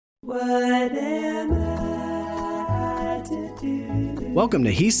What am I to do? Welcome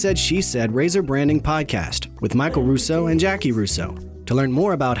to He Said, She Said Razor Branding Podcast with Michael Russo and Jackie Russo. To learn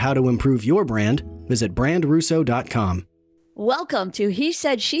more about how to improve your brand, visit brandrusso.com. Welcome to He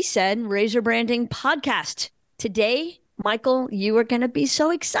Said, She Said Razor Branding Podcast. Today, Michael, you are going to be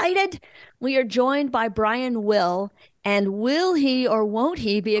so excited. We are joined by Brian Will. And will he or won't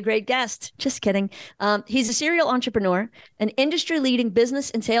he be a great guest? Just kidding. He's a serial entrepreneur, an industry-leading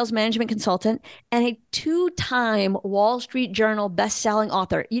business and sales management consultant, and a two-time Wall Street Journal best-selling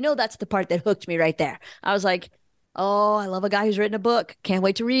author. You know, that's the part that hooked me right there. I was like, oh, I love a guy who's written a book. Can't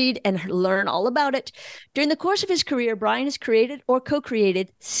wait to read and learn all about it. During the course of his career, Brian has created or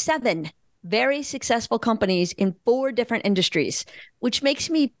co-created 7 very successful companies in 4 different industries, which makes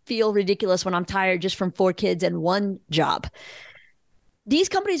me feel ridiculous when I'm tired just from 4 kids and 1 job. These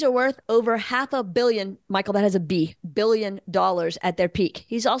companies are worth over $500 million, Michael, that has a B, billion dollars at their peak.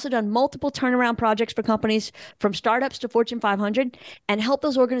 He's also done multiple turnaround projects for companies from startups to Fortune 500 and helped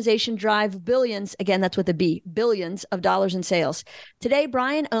those organizations drive billions, again, that's with a B, billions of dollars in sales. Today,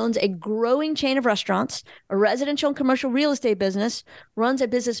 Brian owns a growing chain of restaurants, a residential and commercial real estate business, runs a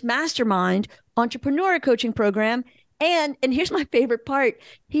business mastermind, entrepreneur coaching program, and here's my favorite part,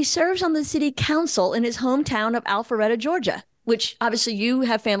 he serves on the city council in his hometown of Alpharetta, Georgia, which obviously you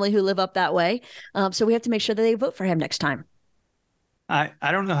have family who live up that way. So we have to make sure that they vote for him next time. I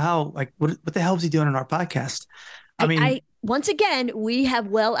don't know how, like, what the hell is he doing on our podcast? I mean, once again, we have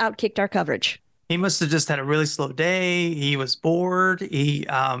well outkicked our coverage. He must have just had a really slow day. He was bored. He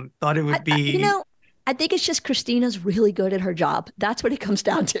thought it would be. I think it's just Christina's really good at her job. That's what it comes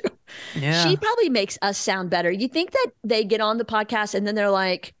down to. Yeah. She probably makes us sound better. You think that they get on the podcast and then they're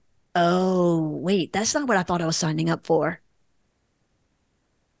like, oh, wait, that's not what I thought I was signing up for.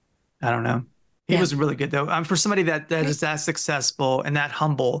 I don't know. He was really good, though. For somebody that is that successful and that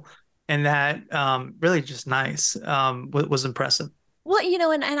humble and that really just nice, was impressive. Well, you know,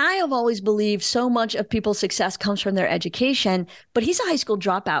 and I have always believed so much of people's success comes from their education, but he's a high school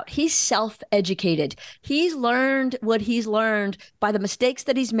dropout. He's self-educated. He's learned what he's learned by the mistakes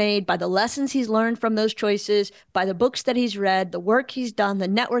that he's made, by the lessons he's learned from those choices, by the books that he's read, the work he's done, the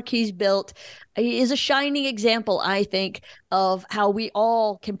network he's built. He is a shining example, I think, of how we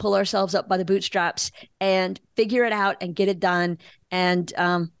all can pull ourselves up by the bootstraps and figure it out and get it done. And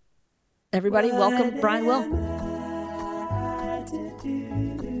everybody, welcome Brian Will.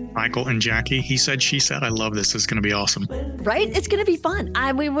 Michael and Jackie, he said, she said, I love this. It's going to be awesome. Right? It's going to be fun.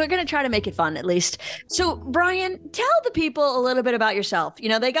 I mean, we're going to try to make it fun, at least. So, Brian, tell the people a little bit about yourself. You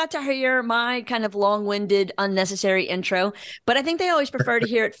know, they got to hear my kind of long-winded, unnecessary intro, but I think they always prefer to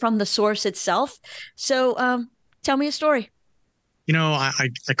hear it from the source itself. So tell me a story. You know, I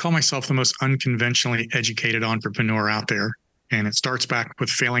call myself the most unconventionally educated entrepreneur out there. And it starts back with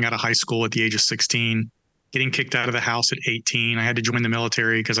failing out of high school at the age of 16. Getting kicked out of the house at 18. I had to join the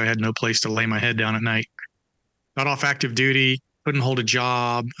military because I had no place to lay my head down at night. Got off active duty, couldn't hold a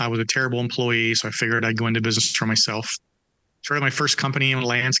job. I was a terrible employee, so I figured I'd go into business for myself. Started my first company in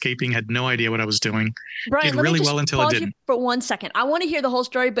landscaping, had no idea what I was doing. Brian, did really well until I didn't. For 1 second. I want to hear the whole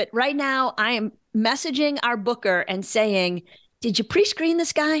story, but right now I am messaging our booker and saying, did you pre-screen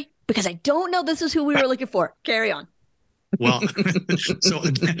this guy? Because I don't know this is who we were looking for. Carry on. Well, so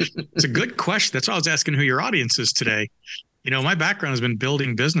it's a good question. That's why I was asking who your audience is today. You know, my background has been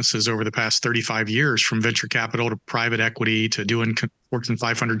building businesses over the past 35 years, from venture capital to private equity to doing Fortune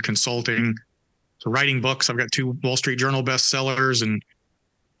 500 consulting to writing books. I've got 2 Wall Street Journal bestsellers and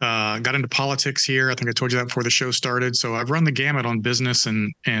got into politics here. I think I told you that before the show started. So I've run the gamut on business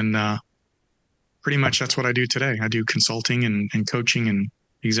and pretty much that's what I do today. I do consulting and coaching and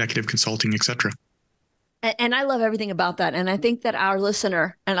executive consulting, et cetera. And I love everything about that. And I think that our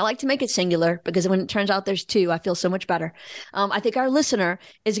listener, and I like to make it singular because when it turns out there's 2, I feel so much better. I think our listener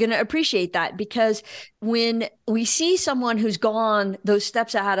is going to appreciate that, because when we see someone who's gone those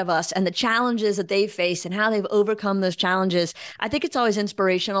steps ahead of us and the challenges that they've faced and how they've overcome those challenges, I think it's always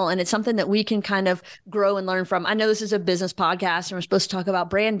inspirational and it's something that we can kind of grow and learn from. I know this is a business podcast and we're supposed to talk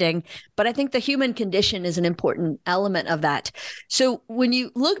about branding, but I think the human condition is an important element of that. So when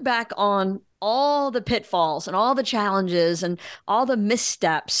you look back on all the pitfalls and all the challenges and all the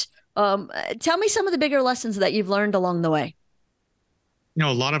missteps, tell me some of the bigger lessons that you've learned along the way. You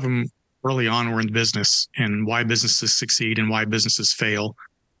know, a lot of them early on were in business and why businesses succeed and why businesses fail.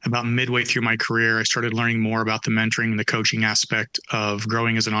 About midway through my career, I started learning more about the mentoring and the coaching aspect of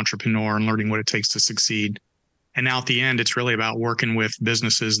growing as an entrepreneur and learning what it takes to succeed. And now at the end, it's really about working with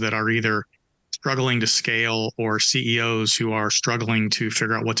businesses that are either struggling to scale or CEOs who are struggling to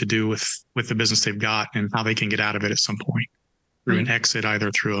figure out what to do with the business they've got and how they can get out of it at some point. through an exit,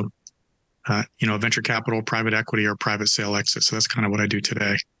 either through a venture capital, private equity, or private sale exit. So that's kind of what I do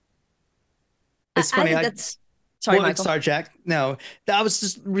today. It's funny. Sorry, Michael. Sorry, Jack. No, I was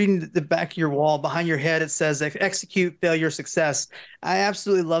just reading the back of your wall behind your head. It says execute, failure, success. I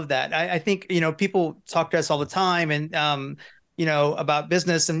absolutely love that. I think, people talk to us all the time and, about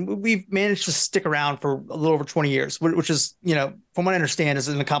business, and we've managed to stick around for a little over 20 years, which is, from what I understand, is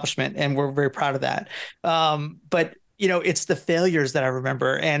an accomplishment, and we're very proud of that. But it's the failures that I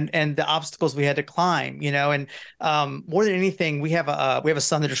remember, and the obstacles we had to climb, and more than anything, we have a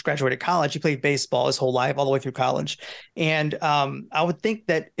son that just graduated college. He played baseball his whole life, all the way through college. And I would think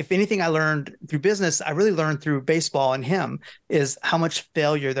that if anything I learned through business, I really learned through baseball and him, is how much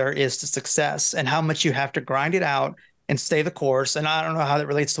failure there is to success and how much you have to grind it out and stay the course. And I don't know how that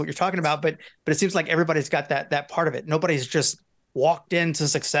relates to what you're talking about, but it seems like everybody's got that part of it. Nobody's just walked into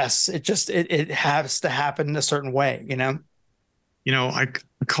success. It has to happen a certain way, I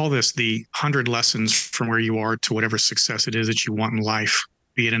call this the 100 lessons from where you are to whatever success it is that you want in life,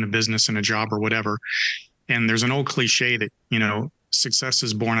 be it in a business, in a job, or whatever. And there's an old cliche that, success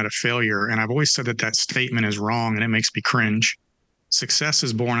is born out of failure. And I've always said that statement is wrong, and it makes me cringe. Success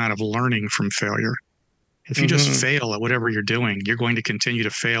is born out of learning from failure. If you just fail at whatever you're doing, you're going to continue to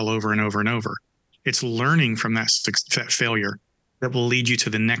fail over and over and over. It's learning from that failure that will lead you to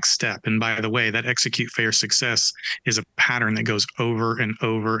the next step. And by the way, that execute, failure, success is a pattern that goes over and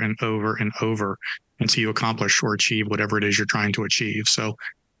over and over and over until you accomplish or achieve whatever it is you're trying to achieve. So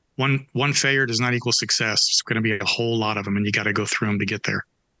one failure does not equal success. It's going to be a whole lot of them, and you got to go through them to get there.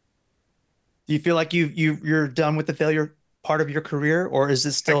 Do you feel like you're done with the failure part of your career, or is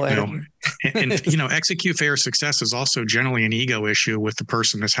it still? And execute, failure, success is also generally an ego issue with the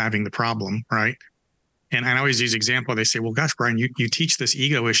person that's having the problem, right? And I always use example. They say, well, gosh, Brian, you teach this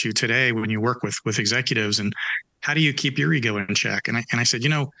ego issue today when you work with executives, and how do you keep your ego in check? And I said,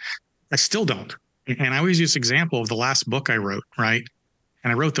 I still don't. And I always use example of the last book I wrote, right?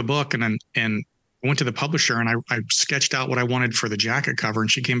 And I wrote the book, and I went to the publisher, and I sketched out what I wanted for the jacket cover,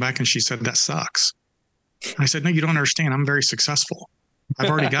 and she came back and she said, that sucks. And I said, no, you don't understand. I'm very successful.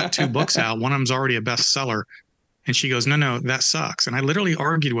 I've already got 2 books out. One of them's already a bestseller. And she goes, no, that sucks. And I literally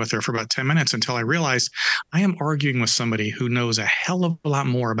argued with her for about 10 minutes until I realized I am arguing with somebody who knows a hell of a lot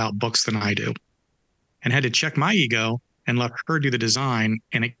more about books than I do, and had to check my ego and let her do the design.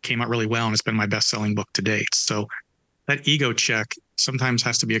 And it came out really well. And it's been my best-selling book to date. So that ego check sometimes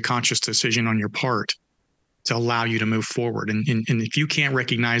has to be a conscious decision on your part to allow you to move forward. And if you can't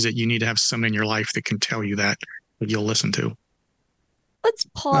recognize it, you need to have somebody in your life that can tell you that you'll listen to. Let's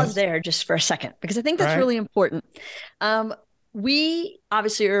pause there just for a second, because I think that's really important. We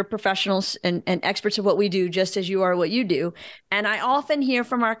obviously are professionals and experts of what we do, just as you are what you do. And I often hear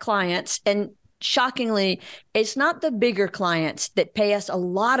from our clients, and shockingly, it's not the bigger clients that pay us a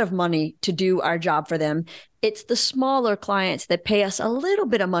lot of money to do our job for them. It's the smaller clients that pay us a little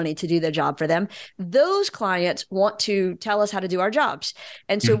bit of money to do their job for them. Those clients want to tell us how to do our jobs.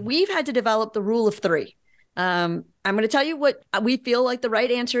 And so we've had to develop the rule of 3. I'm going to tell you what we feel like the right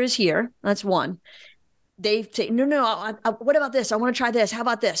answer is here. That's 1. They say, no, what about this? I want to try this. How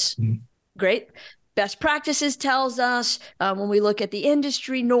about this? Great. Best practices tells us when we look at the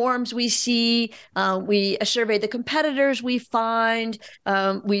industry norms we see, we survey the competitors we find,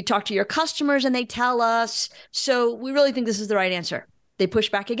 we talk to your customers and they tell us. So we really think this is the right answer. They push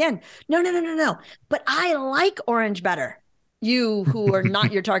back again. No. But I like orange better. You who are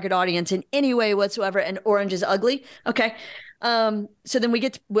not your target audience in any way whatsoever, and orange is ugly. Okay. So then we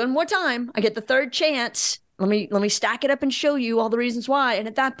get one more time. I get the 3rd chance. Let me stack it up and show you all the reasons why. And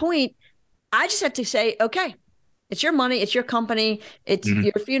at that point, I just have to say, okay, it's your money, it's your company, it's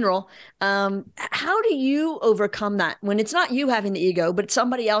your funeral. How do you overcome that when it's not you having the ego, but it's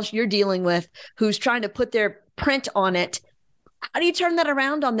somebody else you're dealing with who's trying to put their print on it? How do you turn that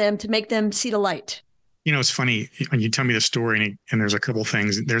around on them to make them see the light? It's funny when you tell me the story, and there's a couple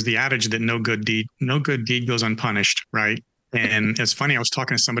things. There's the adage that no good deed goes unpunished, right? And it's funny, I was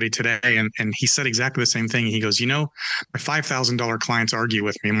talking to somebody today, and he said exactly the same thing. He goes, my $5,000 clients argue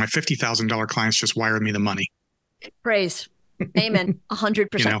with me. My $50,000 clients just wire me the money. Praise. Amen.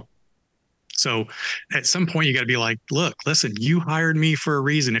 100%. So at some point you got to be like, look, listen, you hired me for a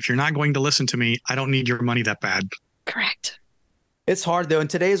reason. If you're not going to listen to me, I don't need your money that bad. Correct. It's hard though. In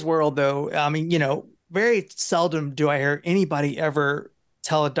today's world though, I mean, very seldom do I hear anybody ever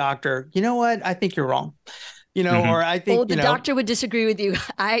tell a doctor, you know what, I think you're wrong. Or I think the doctor would disagree with you.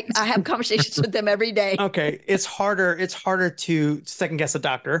 I have conversations with them every day. Okay. It's harder to second guess a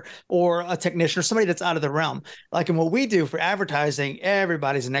doctor or a technician or somebody that's out of the realm. Like in what we do for advertising,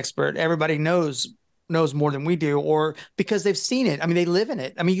 everybody's an expert. Everybody knows knows more than we do, or because they've seen it. I mean, they live in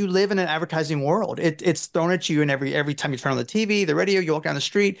it. I mean, you live in an advertising world. It's thrown at you, and every time you turn on the TV, the radio, you walk down the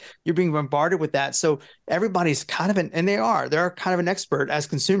street, you're being bombarded with that. So everybody's kind of they're kind of an expert as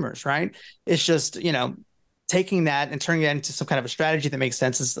consumers, right? It's just, taking that and turning that into some kind of a strategy that makes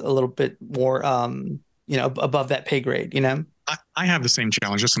sense is a little bit more, above that pay grade, I have the same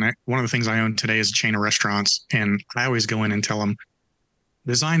challenge. Listen, one of the things I own today is a chain of restaurants, and I always go in and tell them,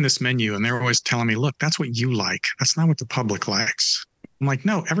 design this menu. And they're always telling me, look, that's what you like. That's not what the public likes. I'm like,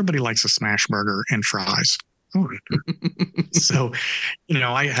 no, everybody likes a smash burger and fries. So,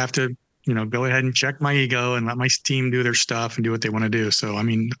 I have to, go ahead and check my ego and let my team do their stuff and do what they want to do. So, I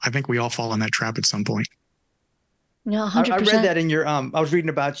mean, I think we all fall in that trap at some point. No, 100%. I read that in your, I was reading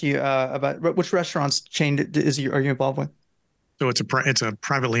about you, about which restaurants chain are you involved with? So it's a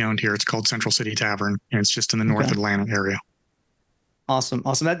privately owned here. It's called Central City Tavern, and it's just in the North Atlanta area. Awesome.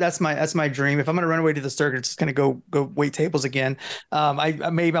 That's my dream. If I'm going to run away to the circuit, it's going to go wait tables again. I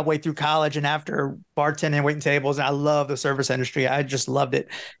made my way through college and after bartending and waiting tables, and I love the service industry. I just loved it.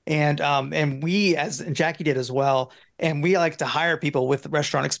 And we, and Jackie did as well. And we like to hire people with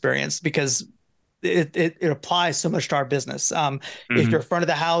restaurant experience because it applies so much to our business. If you're front of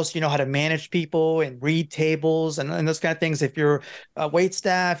the house, you know how to manage people and read tables and those kind of things. If you're wait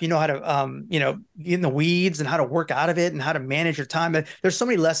staff, you know how to, get in the weeds and how to work out of it and how to manage your time. There's so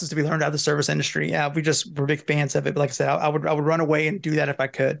many lessons to be learned out of the service industry. Yeah, we're big fans of it. But like I said, I would run away and do that if I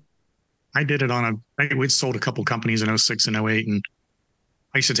could. I did it we'd sold a couple companies in 2006 and 2008, and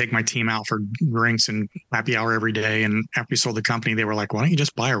I used to take my team out for drinks and happy hour every day. And after we sold the company, they were like, why don't you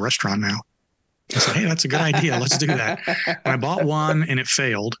just buy a restaurant now? I said, hey, that's a good idea. Let's do that. And I bought one and it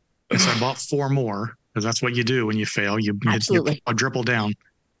failed. And so I bought 4 more because that's what you do when you fail. You dribble down.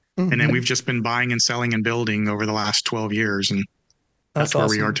 Mm-hmm. And then we've just been buying and selling and building over the last 12 years. And that's where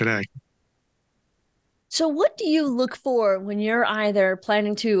we are today. So what do you look for when you're either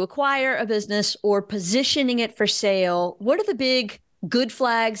planning to acquire a business or positioning it for sale? What are the big good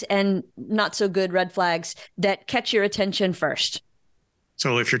flags and not so good red flags that catch your attention first?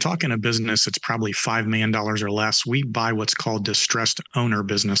 So if you're talking a business that's probably $5 million or less, we buy what's called distressed owner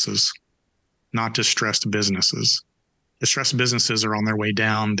businesses, not distressed businesses. Distressed businesses are on their way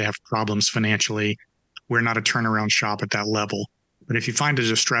down. They have problems financially. We're not a turnaround shop at that level. But if you find a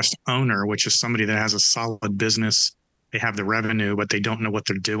distressed owner, which is somebody that has a solid business, they have the revenue, but they don't know what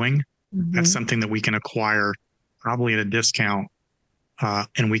they're doing, that's something that we can acquire probably at a discount.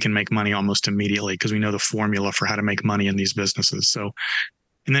 And we can make money almost immediately because we know the formula for how to make money in these businesses. So,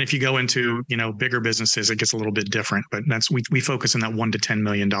 and then if you go into, bigger businesses, it gets a little bit different, but we focus in that $1 to $10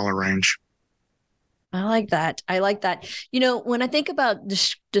 million range. I like that. When I think about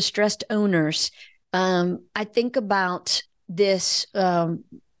distressed owners, I think about this kind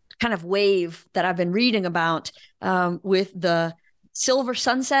of wave that I've been reading about with the silver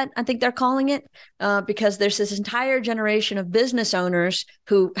sunset, I think they're calling it, because there's this entire generation of business owners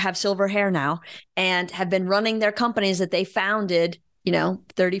who have silver hair now and have been running their companies that they founded,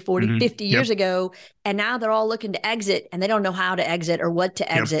 30, 40, 50 years ago. And now they're all looking to exit and they don't know how to exit or what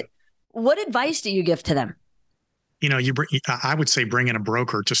to exit. What advice do you give to them? I would say bring in a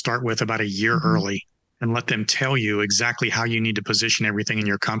broker to start with about a year early and let them tell you exactly how you need to position everything in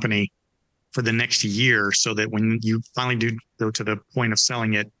your company for the next year, so that when you finally do go to the point of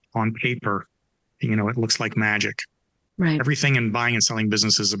selling it on paper, it looks like magic. Right. Everything in buying and selling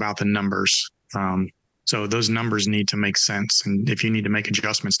business is about the numbers. So those numbers need to make sense. And if you need to make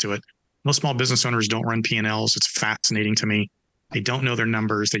adjustments to it, most small business owners don't run P&Ls. It's fascinating to me. They don't know their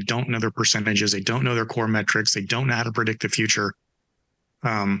numbers. They don't know their percentages. They don't know their core metrics. They don't know how to predict the future.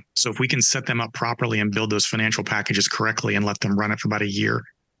 So if we can set them up properly and build those financial packages correctly and let them run it for about a year,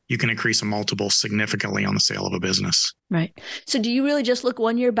 you can increase a multiple significantly on the sale of a business. Right. So do you really just look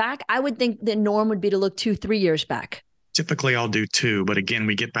 1 year back? I would think the norm would be to look 2-3 years back. Typically I'll do 2, but again,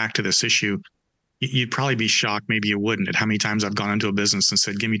 we get back to this issue. You'd probably be shocked, maybe you wouldn't, at how many times I've gone into a business and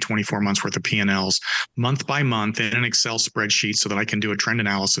said, give me 24 months worth of P&Ls month by month in an Excel spreadsheet so that I can do a trend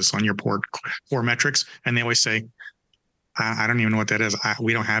analysis on your core metrics. And they always say, I don't even know what that is.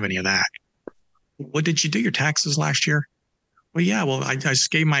 We don't have any of that. What did you do your taxes last year? Well, yeah, I just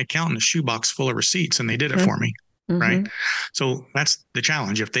gave my accountant a shoebox full of receipts and they did it for me. Right. So that's the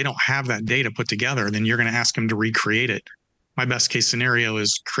challenge. If they don't have that data put together, then you're going to ask them to recreate it. My best case scenario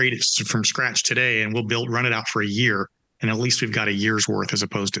is create it from scratch today and we'll run it out for a year. And at least we've got a year's worth as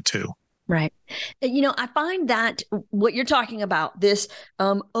opposed to 2. Right. I find that what you're talking about, this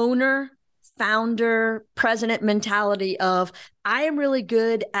owner, founder, president mentality of, I am really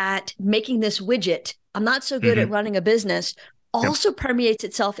good at making this widget. I'm not so good at running a business. also permeates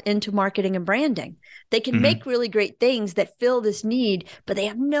itself into marketing and branding. They can Mhm. make really great things that fill this need, but they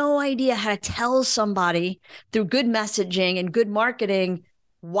have no idea how to tell somebody through good messaging and good marketing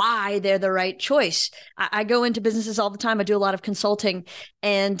why they're the right choice. I go into businesses all the time. I do a lot of consulting.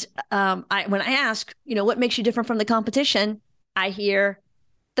 And when I ask, what makes you different from the competition, I hear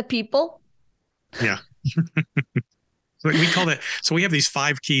the people. Yeah. So we call that. So we have these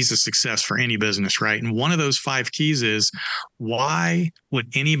 5 keys to success for any business, right? And one of those 5 keys is, why would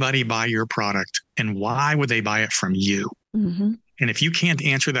anybody buy your product, and why would they buy it from you? Mm-hmm. And if you can't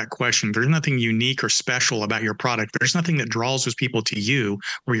answer that question, there's nothing unique or special about your product. There's nothing that draws those people to you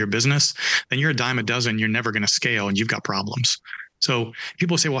or your business. Then you're a dime a dozen. You're never going to scale, and you've got problems. So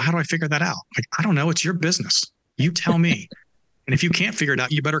people say, well, how do I figure that out? Like, I don't know. It's your business. You tell me. And if you can't figure it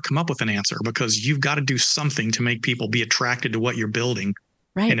out, you better come up with an answer, because you've got to do something to make people be attracted to what you're building.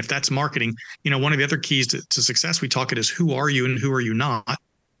 Right. And if that's marketing, one of the other keys to success we talk it is, who are you and who are you not?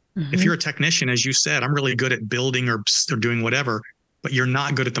 Mm-hmm. If you're a technician, as you said, I'm really good at building or doing whatever, but you're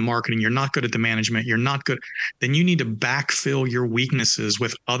not good at the marketing, you're not good at the management, you're not good, then you need to backfill your weaknesses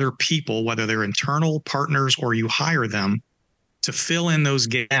with other people, whether they're internal partners or you hire them, to fill in those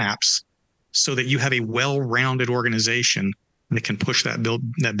gaps so that you have a well-rounded organization that can push that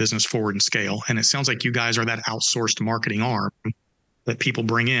business forward and scale. And it sounds like you guys are that outsourced marketing arm that people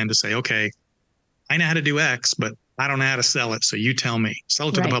bring in to say, okay, I know how to do X, but I don't know how to sell it. So you tell me, sell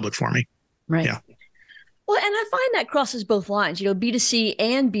it to the public for me. Right. Yeah. Well, and I find that crosses both lines, B2C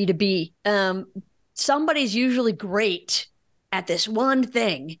and B2B. Somebody's usually great at this one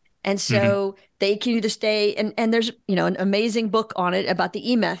thing. And so they can either stay, and there's, an amazing book on it about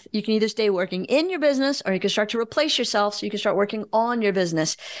the E-Myth. You can either stay working in your business, or you can start to replace yourself so you can start working on your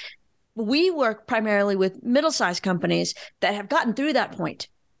business. We work primarily with middle-sized companies that have gotten through that point.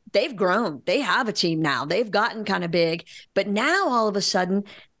 They've grown. They have a team now. They've gotten kind of big. But now all of a sudden,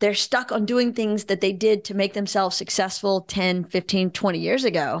 they're stuck on doing things that they did to make themselves successful 10, 15, 20 years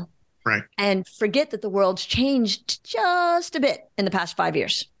ago. Right. And forget that the world's changed just a bit in the past 5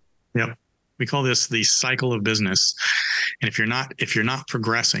 years. Yep. We call this the cycle of business. And if you're not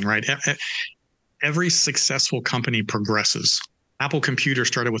progressing, right? Every successful company progresses. Apple Computer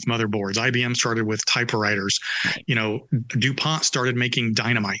started with motherboards. IBM started with typewriters. DuPont started making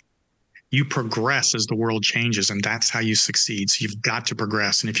dynamite. You progress as the world changes, and that's how you succeed. So you've got to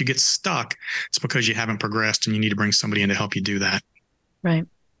progress. And if you get stuck, it's because you haven't progressed, and you need to bring somebody in to help you do that. Right.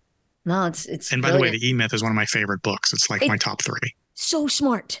 No, it's. And by the way, the E-Myth is one of my favorite books. It's like my top 3. So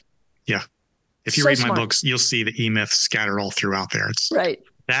smart. Yeah. If you read my books, you'll see the E-Myth scattered all throughout there. It's right.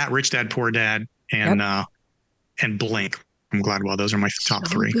 That, Rich Dad, Poor Dad, and Blink from Gladwell. Those are my top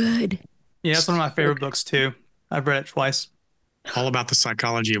 3. Good. Yeah, that's one of my favorite books too. I've read it twice. All about the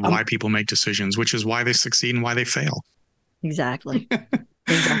psychology of why people make decisions, which is why they succeed and why they fail. Exactly.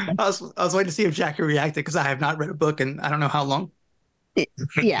 I was waiting to see if Jackie reacted, because I have not read a book in I don't know how long.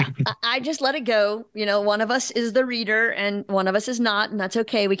 Yeah, I just let it go. One of us is the reader and one of us is not, and that's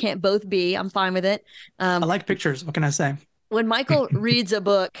okay. We can't both be. I'm fine with it. I like pictures. What can I say? When Michael reads a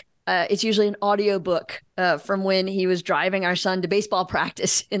book, it's usually an audio book from when he was driving our son to baseball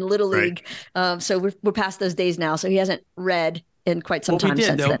practice in Little League. So we're past those days now. So he hasn't read in quite some time. We did,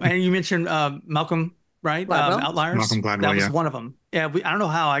 since though. then. And you mentioned Malcolm, right? Outliers. Malcolm Gladwell, that was one of them. Yeah, I don't know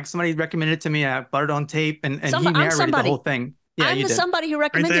how. Somebody recommended it to me. I bought it on tape, and he narrated the whole thing. Yeah, I'm somebody who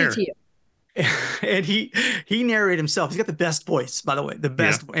recommended it to you. And he narrated himself. He's got the best voice, by the way, the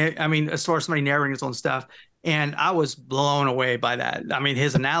best. Yeah. I mean, as far as somebody narrating his own stuff. And I was blown away by that. I mean,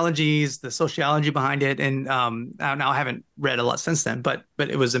 his analogies, the sociology behind it. And now I haven't read a lot since then, but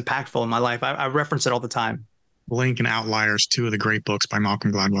it was impactful in my life. I reference it all the time. Blink and Outliers, 2 of the great books by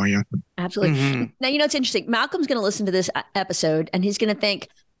Malcolm Gladwell. Yeah, absolutely. Mm-hmm. Now, it's interesting. Malcolm's going to listen to this episode and he's going to think,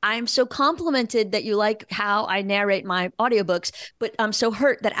 I'm so complimented that you like how I narrate my audiobooks, but I'm so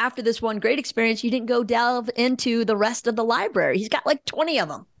hurt that after this one great experience, you didn't go delve into the rest of the library. He's got like 20 of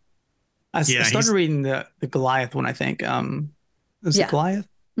them. I started reading the Goliath one, I think. Was it Goliath?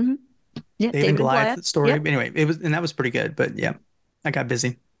 Mm-hmm. Yeah, David and Goliath story. Yep. Anyway, that was pretty good, but yeah, I got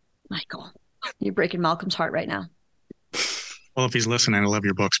busy. Michael, you're breaking Malcolm's heart right now. Well, if he's listening, I love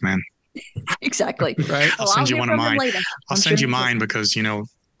your books, man. Exactly. Right. I'll send you one of mine. I'll send you mine because,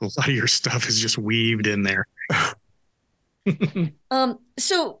 a lot of your stuff is just weaved in there.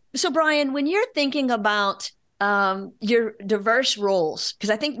 So Brian, when you're thinking about your diverse roles, because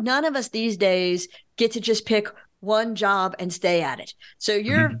I think none of us these days get to just pick one job and stay at it. So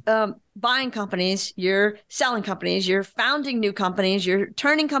you're buying companies, you're selling companies, you're founding new companies, you're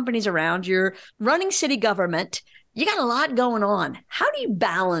turning companies around, you're running city government. You got a lot going on. How do you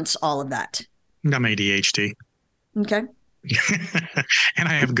balance all of that? I'm ADHD. Okay. And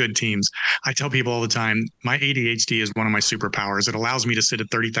I have good teams. I tell people all the time, my ADHD is one of my superpowers. It allows me to sit at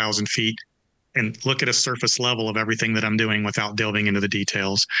 30,000 feet and look at a surface level of everything that I'm doing without delving into the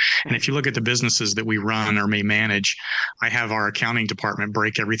details. And if you look at the businesses that we run or may manage, I have our accounting department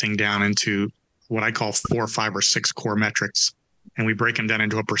break everything down into what I call 4, 5, or 6 core metrics. And we break them down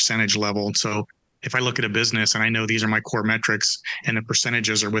into a percentage level. So if I look at a business and I know these are my core metrics and the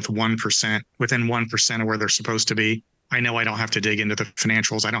percentages are within 1% of where they're supposed to be, I know I don't have to dig into the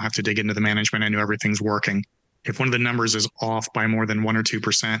financials. I don't have to dig into the management. I know everything's working. If one of the numbers is off by more than 1 or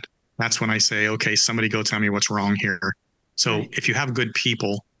 2%, that's when I say, okay, somebody go tell me what's wrong here. So right. If you have good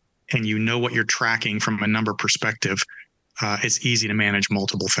people and you know what you're tracking from a number perspective, it's easy to manage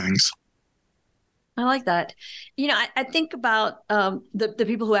multiple things. I like that. I think about the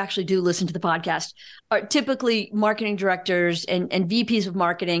people who actually do listen to the podcast are typically marketing directors and VPs of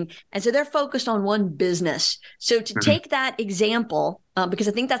marketing. And so they're focused on one business. So to take that example, because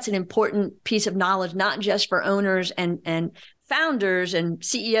I think that's an important piece of knowledge, not just for owners and founders and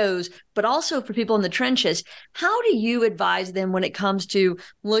CEOs, but also for people in the trenches. How do you advise them when it comes to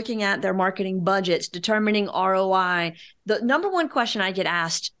looking at their marketing budgets, determining ROI? The number one question I get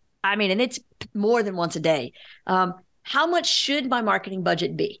asked, and it's more than once a day. How much should my marketing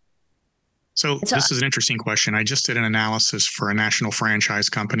budget be? So this is an interesting question. I just did an analysis for a national franchise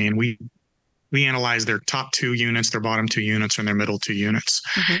company, and we analyzed their top 2 units, their bottom 2 units, and their middle 2 units.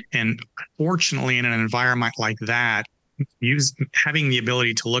 Mm-hmm. And fortunately, in an environment like that, having the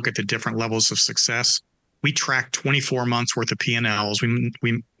ability to look at the different levels of success, we tracked 24 months worth of P&Ls.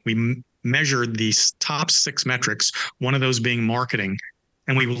 We measured these top 6 metrics, one of those being marketing.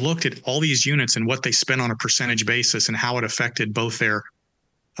 And we looked at all these units and what they spent on a percentage basis and how it affected both their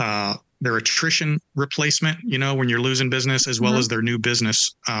attrition replacement, when you're losing business, as well as their new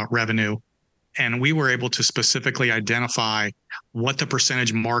business revenue. And we were able to specifically identify what the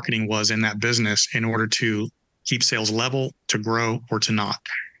percentage marketing was in that business in order to keep sales level, to grow, or to not.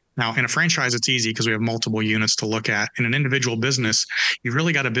 Now, in a franchise, it's easy because we have multiple units to look at. In an individual business, you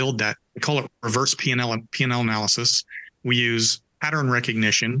really got to build that. We call it reverse P&L analysis. We use pattern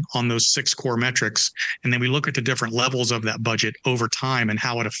recognition on those 6 core metrics. And then we look at the different levels of that budget over time and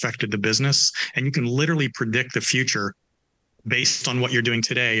how it affected the business. And you can literally predict the future based on what you're doing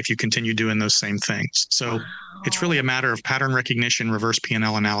today if you continue doing those same things. So It's really a matter of pattern recognition, reverse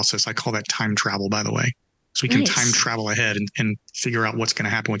P&L analysis. I call that time travel, by the way. So we can time travel ahead and figure out what's going to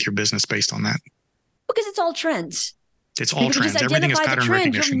happen with your business based on that. Because it's all trends. It's all trends. Everything is pattern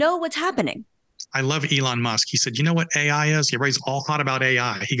recognition. You'll know what's happening. I love Elon Musk. He said, you know what AI is? Everybody's all hot about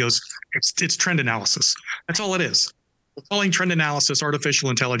AI. He goes, it's trend analysis. That's all it is. We're calling trend analysis artificial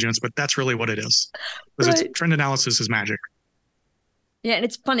intelligence, but that's really what it is. Because trend analysis is magic. Yeah, and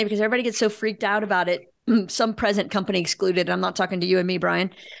it's funny because everybody gets so freaked out about it. Some present company excluded. I'm not talking to you and me, Brian.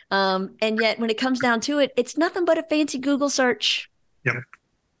 And yet when it comes down to it, it's nothing but a fancy Google search. Yep.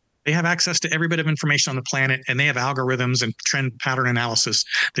 They have access to every bit of information on the planet, and they have algorithms and trend pattern analysis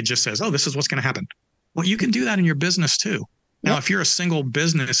that just says, oh, this is what's going to happen. Well, you can do that in your business too. Now, if you're a single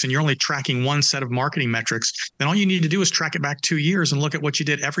business and you're only tracking one set of marketing metrics, then all you need to do is track it back 2 years and look at what you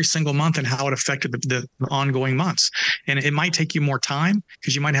did every single month and how it affected the ongoing months. And it might take you more time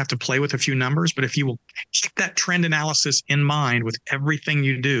because you might have to play with a few numbers. But if you will keep that trend analysis in mind with everything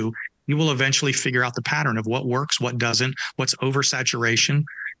you do, you will eventually figure out the pattern of what works, what doesn't, what's oversaturation.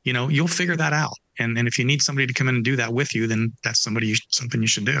 You'll figure that out. And if you need somebody to come in and do that with you, then that's something you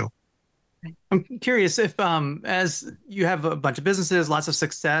should do. I'm curious if, as you have a bunch of businesses, lots of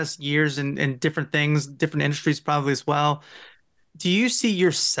success, years in different things, different industries probably as well. Do you see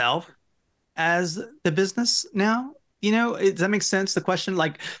yourself as the business now? Does that make sense? The question,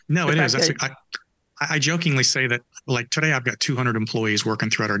 no, it is. I jokingly say that, today I've got 200 employees working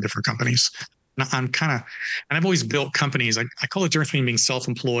throughout our different companies. And I've always built companies. I call it the difference between being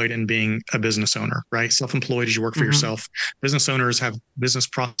self-employed and being a business owner, right? Self-employed is you work for yourself. Business owners have business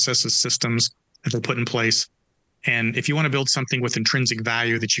processes, systems that they put in place. And if you want to build something with intrinsic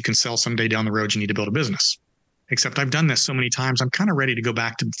value that you can sell someday down the road, you need to build a business. Except I've done this so many times, I'm kind of ready to go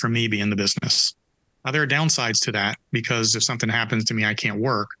back to, for me, being the business. Now, there are downsides to that because if something happens to me, I can't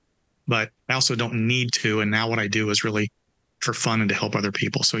work, but I also don't need to. And now what I do is really for fun and to help other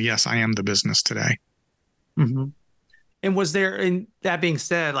people. So yes, I am the business today. Mm-hmm. And was there, in that being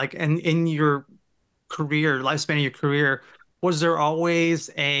said, in your career, lifespan of your career, was there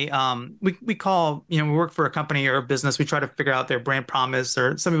always a, we call, we work for a company or a business, we try to figure out their brand promise,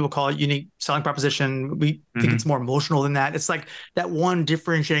 or some people call it unique selling proposition. We think it's more emotional than that. It's like that one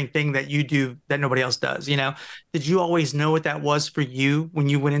differentiating thing that you do that nobody else does, Did you always know what that was for you when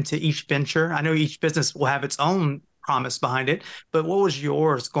you went into each venture? I know each business will have its own promise behind it, but what was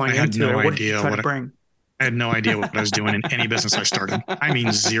yours going I had into no it? What did you idea try to bring? I had no idea what I was doing in any business I started. I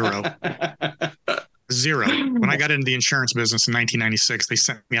mean, zero. Zero. When I got into the insurance business in 1996, they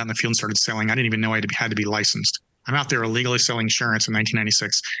sent me out in the field and started selling. I didn't even know I had to be licensed. I'm out there illegally selling insurance in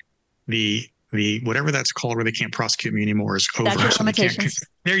 1996. The whatever that's called, where they can't prosecute me anymore, is over. Statute of So they can't- limitations.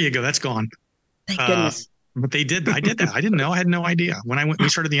 there you go. That's gone. Thank goodness. But they did. I did that. I didn't know. I had no idea. When we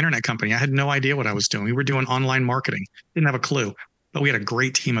started the internet company, I had no idea what I was doing. We were doing online marketing. Didn't have a clue, but we had a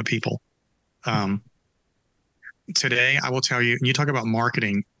great team of people. Today, I will tell you, you talk about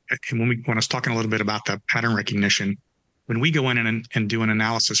marketing, and when I was talking a little bit about the pattern recognition, when we go in and do an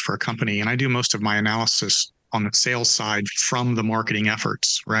analysis for a company, and I do most of my analysis on the sales side from the marketing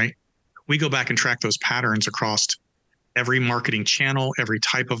efforts, right? We go back and track those patterns across every marketing channel, every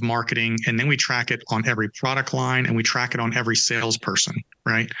type of marketing, and then we track it on every product line, and we track it on every salesperson,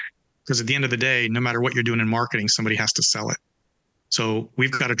 right? Because at the end of the day, no matter what you're doing in marketing, somebody has to sell it. So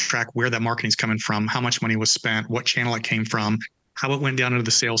we've got to track where that marketing's coming from, how much money was spent, what channel it came from, how it went down into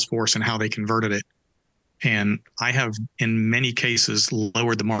the sales force, and how they converted it. And I have, in many cases,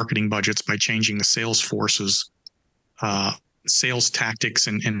 lowered the marketing budgets by changing the sales force's sales tactics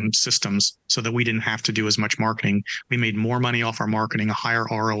and systems so that we didn't have to do as much marketing. We made more money off our marketing, a higher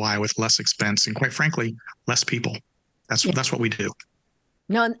ROI with less expense, and quite frankly, less people. That's what we do.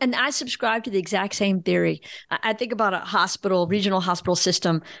 No, and I subscribe to the exact same theory. I think about a regional hospital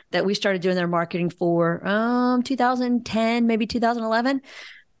system that we started doing their marketing for 2010, maybe 2011.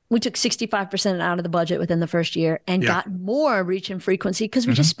 We took 65% out of the budget within the first year and got more reach and frequency because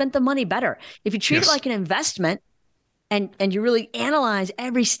we just spent the money better. If you treat it like an investment and you really analyze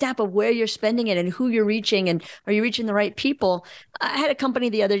every step of where you're spending it and who you're reaching and are you reaching the right people. I had a company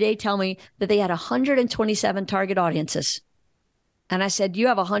the other day tell me that they had 127 target audiences. And I said, you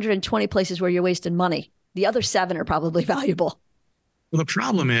have 120 places where you're wasting money. The other 7 are probably valuable. Well, the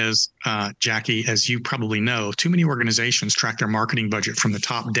problem is, Jackie, as you probably know, too many organizations track their marketing budget from the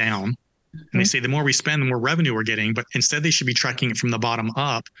top down. And they say the more we spend, the more revenue we're getting. But instead, they should be tracking it from the bottom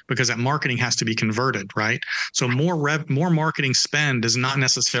up because that marketing has to be converted, right? So more marketing spend does not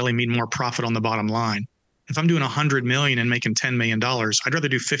necessarily mean more profit on the bottom line. If I'm doing $100 million and making $10 million, I'd rather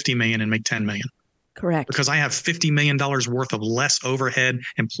do $50 million and make $10 million. Correct. Because I have $50 million worth of less overhead,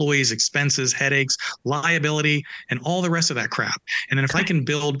 employees, expenses, headaches, liability, and all the rest of that crap. And then if I can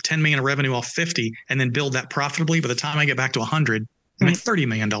build 10 million of revenue off 50 and then build that profitably, by the time I get back to 100, I make $30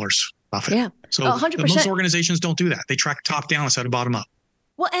 million profit. Yeah. So 100%. Most organizations don't do that. They track top down instead of bottom up.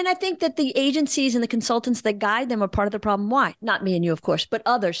 Well, and I think that the agencies and the consultants that guide them are part of the problem. Why? Not me and you, of course, but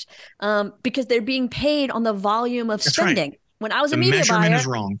others, because they're being paid on the volume of spending. Right. When I was a media buyer, the measurement is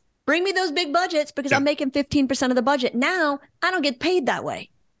wrong. Bring me those big budgets because I'm making 15% of the budget. Now I don't get paid that way.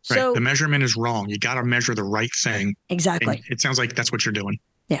 Right. So the measurement is wrong. You got to measure the right thing. Exactly. And it sounds like that's what you're doing.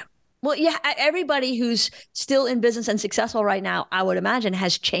 Yeah. Well, yeah, everybody who's still in business and successful right now, I would imagine,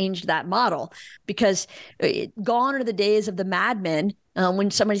 has changed that model because gone are the days of the madmen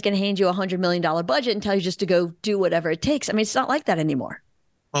when somebody's going to hand you $100 million budget and tell you just to go do whatever it takes. I mean, it's not like that anymore.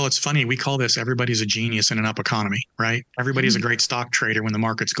 Well, it's funny. We call this everybody's a genius in an up economy, right? Everybody's a great stock trader when the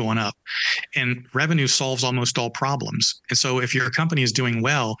market's going up. And revenue solves almost all problems. And so if your company is doing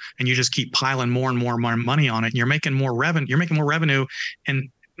well and you just keep piling more and more money on it, and you're making more revenue and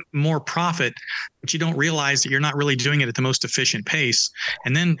more profit, but you don't realize that you're not really doing it at the most efficient pace.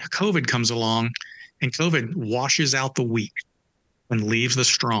 And then COVID comes along and COVID washes out the weak and leaves the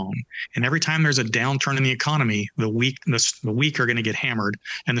strong. And every time there's a downturn in the economy, the weak are going to get hammered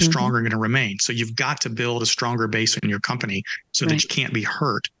and the strong are going to remain. So you've got to build a stronger base in your company so that you can't be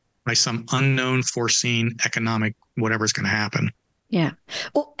hurt by some unknown, foreseen economic, whatever's going to happen. Yeah.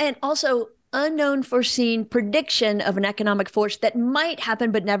 Well, and also unknown, foreseen prediction of an economic force that might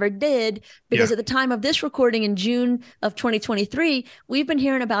happen but never did, because at the time of this recording in June of 2023, we've been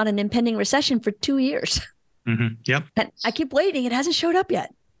hearing about an impending recession for 2 years. Yep. And I keep waiting. It hasn't showed up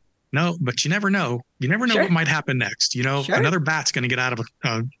yet. No, but you never know. You never know what might happen next. You know, another bat's going to get out of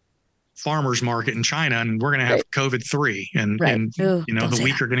a farmer's market in China, and we're going to have COVID-3, and the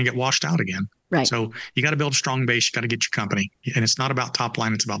weak are going to get washed out again. Right. So you got to build a strong base. You got to get your company, and it's not about top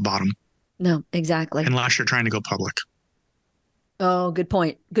line; it's about bottom. No, exactly. Unless you're trying to go public. Oh, good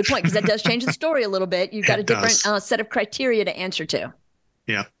point. Good point, because that does change the story a little bit. You've got a different set of criteria to answer to.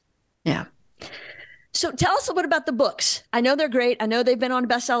 Yeah. Yeah. So tell us a bit about the books. I know they're great. I know they've been on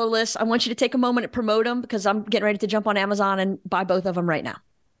bestseller lists. I want you to take a moment to promote them because I'm getting ready to jump on Amazon and buy both of them right now.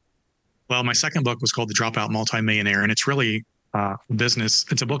 Well, my second book was called The Dropout Multimillionaire, and it's really business.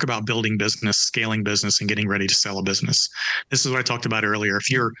 It's a book about building business, scaling business, and getting ready to sell a business. This is what I talked about earlier.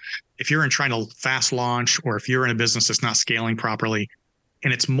 if you're in trying to fast launch, or if you're in a business that's not scaling properly,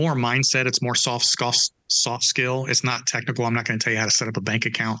 and it's more mindset, it's more soft skill. It's not technical. I'm not going to tell you how to set up a bank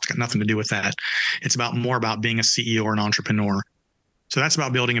account. It's got nothing to do with that. It's more about being a CEO or an entrepreneur. So that's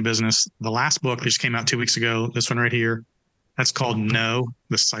about building a business. The last book that just came out 2 weeks ago, this one right here, that's called No,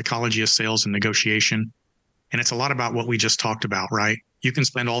 The Psychology of Sales and Negotiation. And it's a lot about what we just talked about, right? You can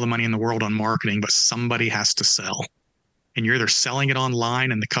spend all the money in the world on marketing, but somebody has to sell. And you're either selling it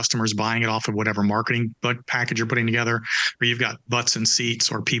online and the customer's buying it off of whatever marketing package you're putting together, or you've got butts and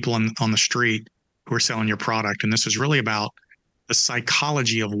seats or people on the street who are selling your product. And this is really about the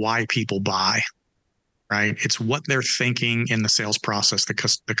psychology of why people buy, right? It's what they're thinking in the sales process, the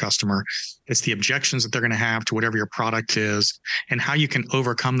customer. It's the objections that they're going to have to whatever your product is, and how you can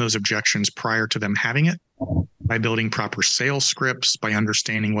overcome those objections prior to them having it by building proper sales scripts, by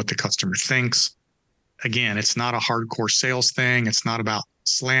understanding what the customer thinks. Again, it's not a hardcore sales thing. It's not about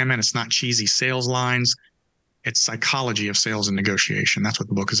slamming. It's not cheesy sales lines. It's psychology of sales and negotiation. That's what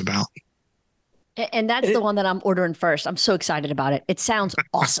the book is about. And that's the one that I'm ordering first. I'm so excited about it. It sounds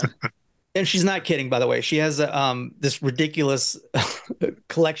awesome. And she's not kidding, by the way. She has this ridiculous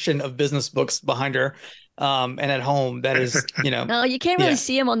collection of business books behind her, and at home that is, No, you can't really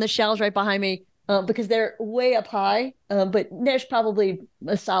see them on the shelves right behind me because they're way up high. But there's probably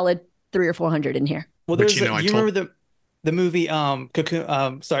a solid 300 or 400 in here. Well, there's you remember the movie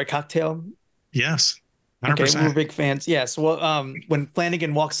Cocktail? Yes. 100%. Okay, we're big fans. Yes. Well, when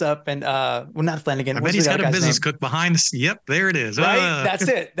Flanagan walks up and not Flanagan. I bet he's got a business cook behind the. Yep, there it is. Right, that's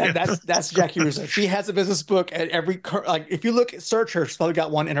it. That's Jackie Russo. She has a business book at every if you search her, she's probably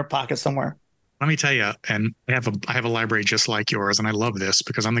got one in her pocket somewhere. Let me tell you, and I have a library just like yours, and I love this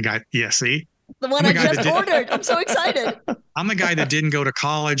because I'm the guy. Yeah, see. The one I just ordered. I'm so excited. I'm the guy that didn't go to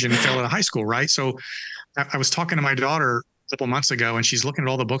college and fell out of high school, right? So I was talking to my daughter a couple months ago, and she's looking at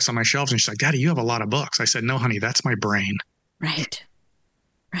all the books on my shelves, and she's like, "Daddy, you have a lot of books." I said, "No, honey, that's my brain." Right.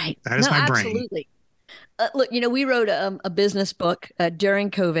 That is my brain. Absolutely. Look, we wrote a business book during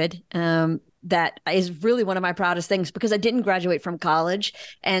COVID that is really one of my proudest things because I didn't graduate from college.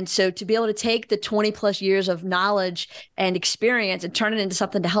 And so to be able to take the 20 plus years of knowledge and experience and turn it into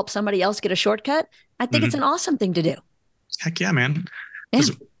something to help somebody else get a shortcut, I think it's an awesome thing to do. Heck yeah, man. Yeah.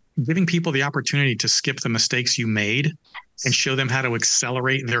 Giving people the opportunity to skip the mistakes you made and show them how to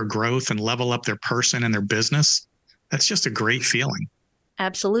accelerate their growth and level up their person and their business. That's just a great feeling.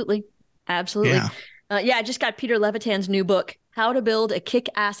 Absolutely. Absolutely. Yeah. I just got Peter Levitan's new book, How to Build a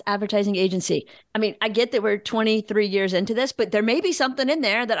Kick-Ass Advertising Agency. I mean, I get that we're 23 years into this, but there may be something in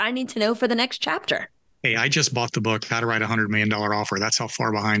there that I need to know for the next chapter. Hey, I just bought the book, How to Write a $100 Million Offer. That's how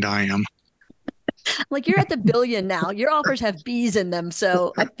far behind I am. Like you're at the billion now. Your offers have B's in them.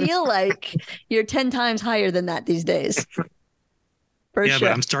 So I feel like you're 10 times higher than that these days. For sure.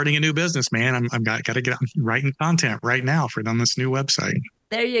 But I'm starting a new business, man. I'm got to get writing content right now on this new website.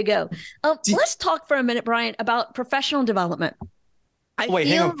 There you go. Let's talk for a minute, Brian, about professional development. Hang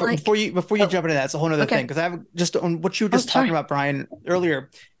on. Before you jump into that, it's a whole other thing. Because I have just on what you were just talking about, Brian, earlier,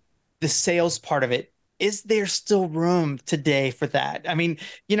 the sales part of it. Is there still room today for that? I mean,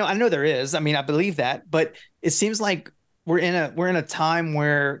 I know there is. I mean, I believe that, but it seems like we're in a time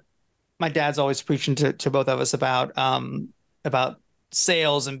where my dad's always preaching to both of us about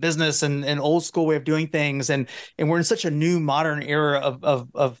sales and business and old school way of doing things. And we're in such a new modern era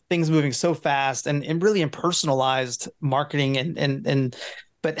of things moving so fast and really impersonalized marketing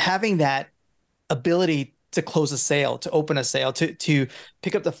but having that ability to close a sale, to open a sale, to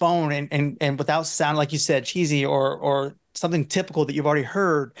pick up the phone and without sound, like you said, cheesy or something typical that you've already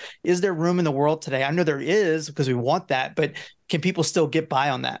heard. Is there room in the world today? I know there is because we want that, but can people still get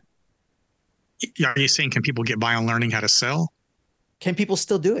by on that? Are you saying, can people get by on learning how to sell? Can people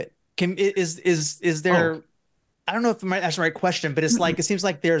still do it? Is there, I don't know if that's the right question, but it's like, it seems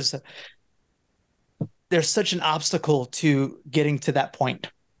like there's such an obstacle to getting to that point.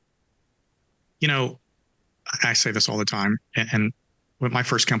 I say this all the time. And when my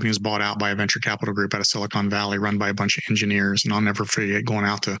first company was bought out by a venture capital group out of Silicon Valley, run by a bunch of engineers, and I'll never forget going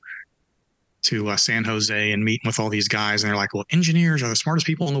out to San Jose and meeting with all these guys, and they're like, "Well, engineers are the smartest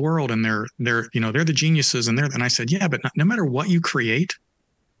people in the world, and they're the geniuses." And I said, "Yeah, but no matter what you create,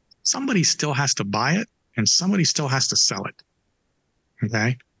 somebody still has to buy it, and somebody still has to sell it."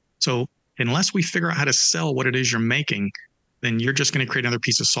 Okay, so unless we figure out how to sell what it is you're making, then you're just going to create another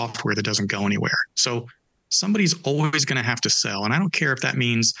piece of software that doesn't go anywhere. So somebody's always going to have to sell. And I don't care if that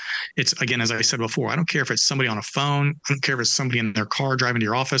means it's, again, as I said before, I don't care if it's somebody on a phone. I don't care if it's somebody in their car driving to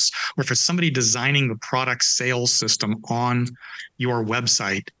your office, or if it's somebody designing the product sales system on your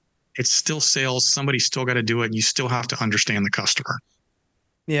website. It's still sales. Somebody's still got to do it. And you still have to understand the customer.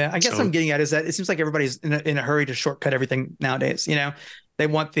 Yeah, I guess So- I'm getting at is that it seems like everybody's in a hurry to shortcut everything nowadays. They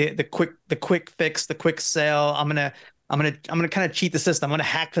want the quick fix, the quick sale. I'm gonna kind of cheat the system. I'm gonna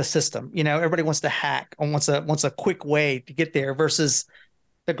hack the system. Everybody wants to hack and wants a quick way to get there versus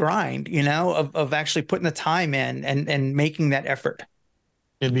the grind. Of actually putting the time in and making that effort.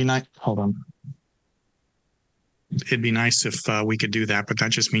 It'd be nice. Hold on. It'd be nice if we could do that, but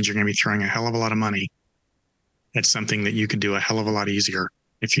that just means you're going to be throwing a hell of a lot of money at something that you could do a hell of a lot easier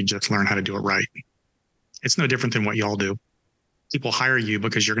if you just learn how to do it right. It's no different than what y'all do. People hire you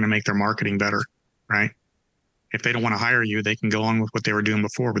because you're going to make their marketing better, right? If they don't want to hire you, they can go on with what they were doing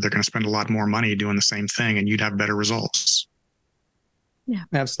before, but they're going to spend a lot more money doing the same thing and you'd have better results. Yeah,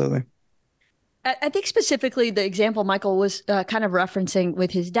 absolutely. I think specifically the example Michael was kind of referencing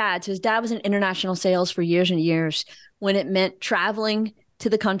with his dad. So his dad was in international sales for years and years when it meant traveling to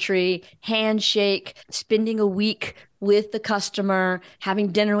the country, handshake, spending a week with the customer,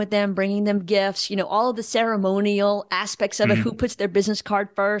 having dinner with them, bringing them gifts, all of the ceremonial aspects of it, who puts their business card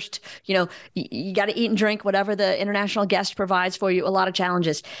first, you got to eat and drink, whatever the international guest provides for you, a lot of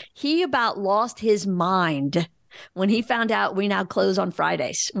challenges. He about lost his mind when he found out we now close on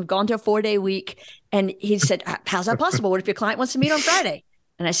Fridays. We've gone to a 4-day week. And he said, how's that possible? What if your client wants to meet on Friday?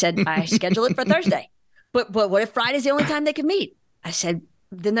 And I said, I schedule it for Thursday. But what if Friday's the only time they can meet? I said,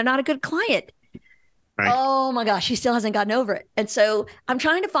 then they're not a good client. Right. Oh my gosh, he still hasn't gotten over it. And so I'm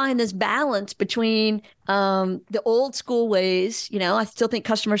trying to find this balance between the old school ways. I still think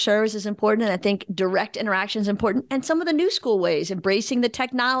customer service is important, and I think direct interaction is important, and some of the new school ways, embracing the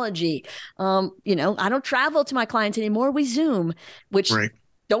technology. I don't travel to my clients anymore. We Zoom, which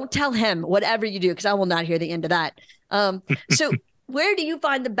don't tell him whatever you do, because I will not hear the end of that. So where do you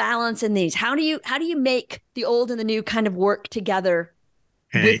find the balance in these? How do you make the old and the new kind of work together?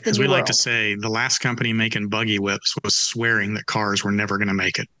 Hey, as we like to say, the last company making buggy whips was swearing that cars were never going to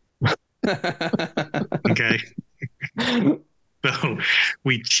make it. Okay. So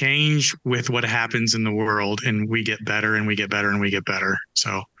we change with what happens in the world, and we get better and we get better and we get better.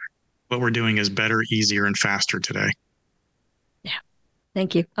 So what we're doing is better, easier, and faster today. Yeah.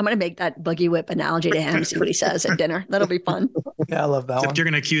 Thank you. I'm going to make that buggy whip analogy to him, see what he says at dinner. That'll be fun. Yeah, I love that one. You're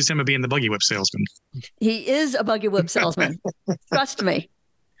going to accuse him of being the buggy whip salesman. He is a buggy whip salesman. Trust me.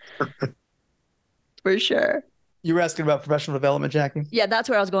 For sure. You were asking about professional development, Jackie? Yeah, that's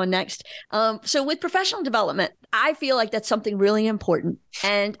where I was going next. So with professional development, I feel like that's something really important.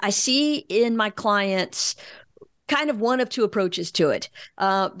 And I see in my clients kind of one of two approaches to it.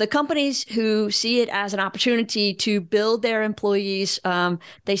 The companies who see it as an opportunity to build their employees,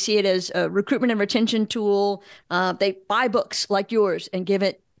 they see it as a recruitment and retention tool. They buy books like yours and give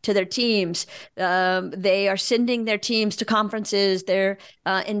it to their teams. They are sending their teams to conferences. They're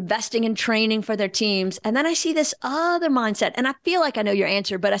investing in training for their teams. And then I see this other mindset, and I feel like I know your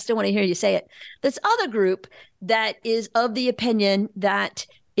answer, but I still want to hear you say it. This other group that is of the opinion that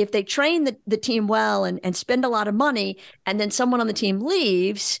if they train the team well and spend a lot of money, and then someone on the team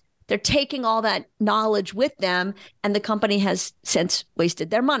leaves, they're taking all that knowledge with them, and the company has since wasted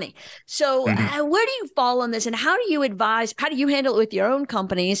their money. So where do you fall on this, and how do you handle it with your own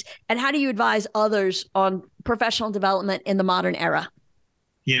companies, and how do you advise others on professional development in the modern era?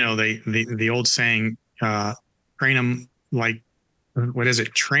 The old saying, train them like, what is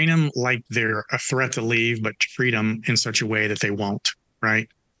it? Train them like they're a threat to leave, but treat them in such a way that they won't, right?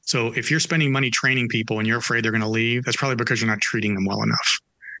 So if you're spending money training people and you're afraid they're going to leave, that's probably because you're not treating them well enough.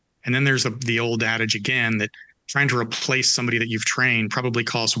 And then there's the old adage again that trying to replace somebody that you've trained probably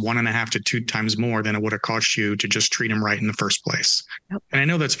costs 1.5 to 2 times more than it would have cost you to just treat them right in the first place. Yep. And I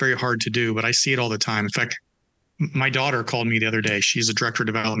know that's very hard to do, but I see it all the time. In fact, my daughter called me the other day. She's a director of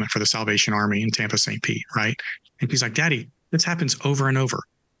development for the Salvation Army in Tampa, St. Pete, right? And she's like, Daddy, this happens over and over.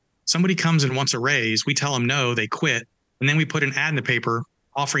 Somebody comes and wants a raise. We tell them no, they quit. And then we put an ad in the paper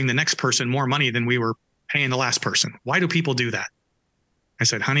offering the next person more money than we were paying the last person. Why do people do that? I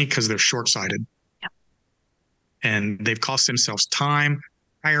said, honey, because they're short-sighted. Yep. And they've cost themselves time,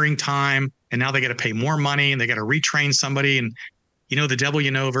 hiring time, and now they got to pay more money and they got to retrain somebody. And the devil you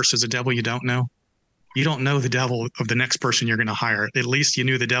know versus the devil you don't know. You don't know the devil of the next person you're going to hire. At least you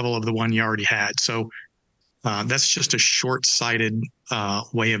knew the devil of the one you already had. So that's just a short-sighted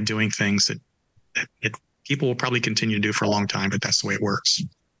way of doing things that people will probably continue to do for a long time, but that's the way it works.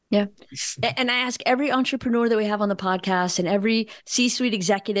 Yeah. And I ask every entrepreneur that we have on the podcast and every C-suite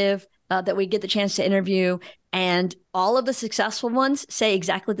executive that we get the chance to interview, and all of the successful ones say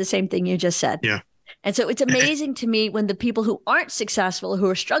exactly the same thing you just said. Yeah. And so it's amazing to me when the people who aren't successful, who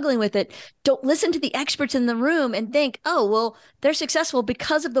are struggling with it, don't listen to the experts in the room and think, oh, well, they're successful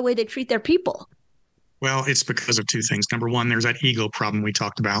because of the way they treat their people. Well, it's because of two things. Number one, there's that ego problem we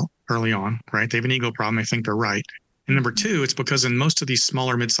talked about early on, right? They have an ego problem. They think they're right. And number two, it's because in most of these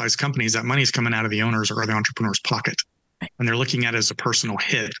smaller, mid-sized companies, that money is coming out of the owners or the entrepreneur's pocket. And they're looking at it as a personal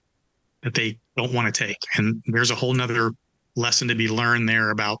hit that they don't want to take. And there's a whole nother lesson to be learned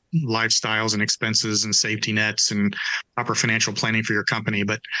there about lifestyles and expenses and safety nets and proper financial planning for your company.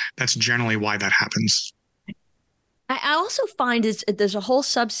 But that's generally why that happens. I also find there's a whole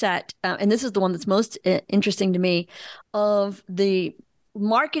subset, and this is the one that's most interesting to me, of the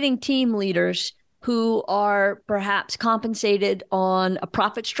marketing team leaders who are perhaps compensated on a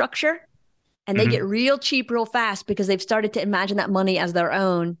profit structure, and they get real cheap real fast because they've started to imagine that money as their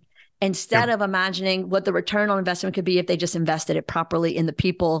own instead of imagining what the return on investment could be if they just invested it properly in the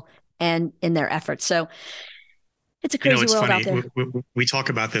people and in their efforts. So it's a crazy world funny. out there. We talk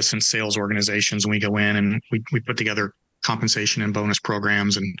about this in sales organizations when we go in and we put together compensation and bonus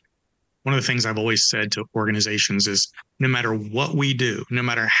programs. And one of the things I've always said to organizations is no matter what we do, no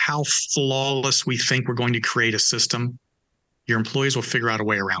matter how flawless we think we're going to create a system, your employees will figure out a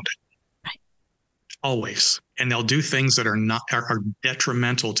way around it. Right. Always. And they'll do things that are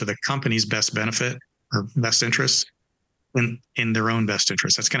detrimental to the company's best benefit or best interests in their own best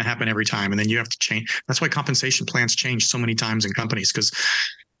interest. That's going to happen every time. And then you have to change. That's why compensation plans change so many times in companies, because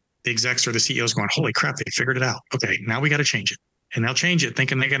the execs or the CEOs going, holy crap, they figured it out. Okay, now we got to change it. And they'll change it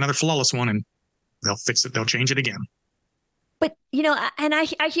thinking they got another flawless one, and they'll fix it. They'll change it again. But, and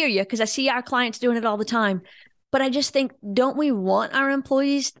I hear you because I see our clients doing it all the time. But I just think, don't we want our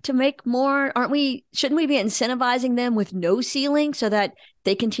employees to make more? Shouldn't we be incentivizing them with no ceiling so that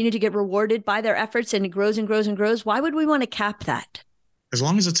they continue to get rewarded by their efforts and it grows and grows and grows? Why would we want to cap that? As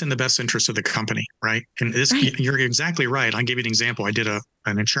long as it's in the best interest of the company, right? And You're exactly right. I'll give you an example. I did an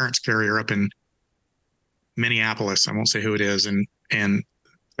insurance carrier up in Minneapolis. I won't say who it is. And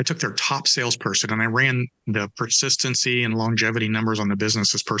I took their top salesperson and I ran the persistency and longevity numbers on the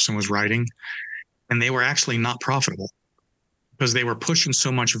business this person was writing. And they were actually not profitable because they were pushing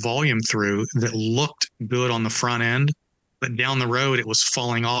so much volume through that looked good on the front end, but down the road, it was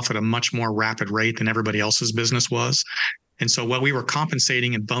falling off at a much more rapid rate than everybody else's business was. And so what we were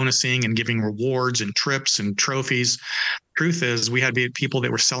compensating and bonusing and giving rewards and trips and trophies, truth is we had people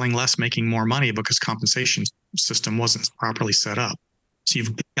that were selling less, making more money because compensation system wasn't properly set up. So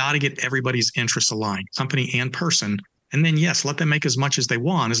you've got to get everybody's interests aligned, company and person. And then, yes, let them make as much as they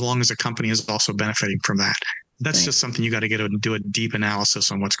want, as long as the company is also benefiting from that. That's just something you got to get and do a deep analysis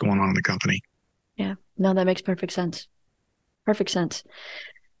on what's going on in the company. Yeah, no, that makes perfect sense. Perfect sense.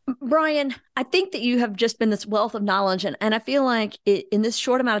 Brian, I think that you have just been this wealth of knowledge, and I feel like in this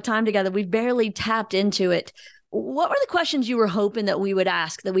short amount of time together, we've barely tapped into it. What were the questions you were hoping that we would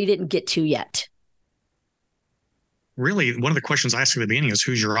ask that we didn't get to yet? Really, one of the questions I ask at the beginning is,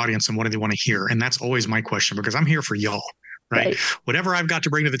 who's your audience and what do they want to hear? And that's always my question, because I'm here for y'all, right? Whatever I've got to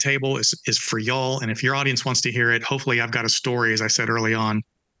bring to the table is for y'all. And if your audience wants to hear it, hopefully I've got a story, as I said early on,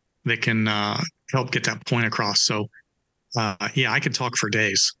 that can help get that point across. So I could talk for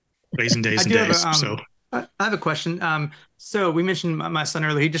days and days and days. I have a question. So we mentioned my son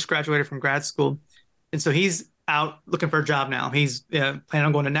earlier. He just graduated from grad school. And so he's out looking for a job now. He's planning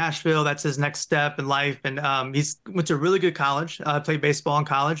on going to Nashville. That's his next step in life. And he's went to a really good college, played baseball in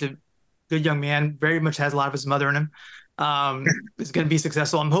college. A good young man, very much has a lot of his mother in him. He's going to be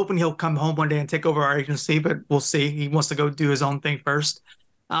successful. I'm hoping he'll come home one day and take over our agency, but we'll see. He wants to go do his own thing first.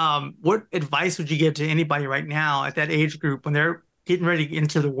 What advice would you give to anybody right now at that age group when they're getting ready to get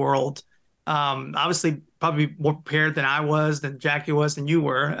into the world? Obviously, probably more prepared than I was, than Jackie was, than you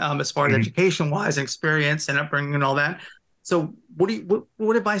were, as far as education-wise and experience and upbringing and all that. So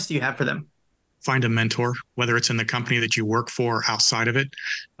what advice do you have for them? Find a mentor, whether it's in the company that you work for or outside of it.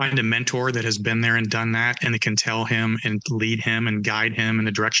 Find a mentor that has been there and done that, and that can tell him and lead him and guide him in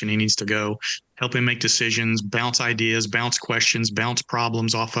the direction he needs to go. Help him make decisions, bounce ideas, bounce questions, bounce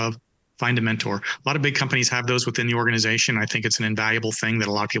problems off of. Find a mentor. A lot of big companies have those within the organization. I think it's an invaluable thing that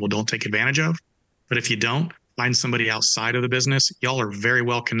a lot of people don't take advantage of. But if you don't, find somebody outside of the business. Y'all are very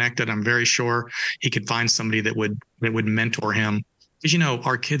well connected. I'm very sure he could find somebody that would mentor him. Because,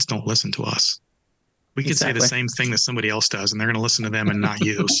 our kids don't listen to us. We could say the same thing that somebody else does, and they're going to listen to them and not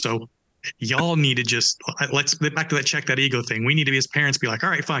you. So y'all need to let's get back to that check that ego thing. We need to be, as parents, be like, all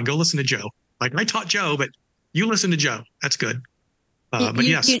right, fine, go listen to Joe. Like, I taught Joe, but you listen to Joe. That's good. But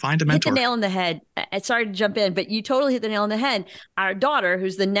yes, find a mentor. Hit the nail on the head. Sorry to jump in, but you totally hit the nail on the head. Our daughter,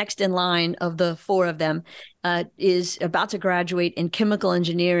 who's the next in line of the four of them, is about to graduate in chemical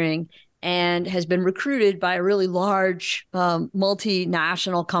engineering and has been recruited by a really large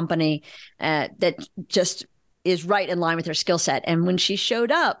multinational company that just is right in line with her skill set. And when she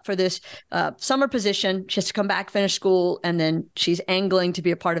showed up for this summer position, she has to come back, finish school, and then she's angling to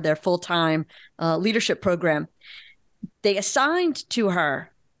be a part of their full-time leadership program. They assigned to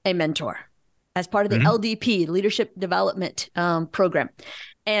her a mentor as part of the LDP, Leadership Development Program.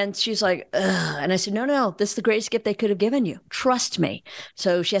 And she's like, ugh. And I said, no, this is the greatest gift they could have given you. Trust me.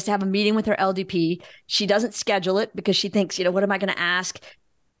 So she has to have a meeting with her LDP. She doesn't schedule it because she thinks, what am I going to ask?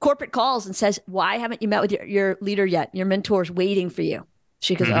 Corporate calls and says, why haven't you met with your leader yet? Your mentor's waiting for you.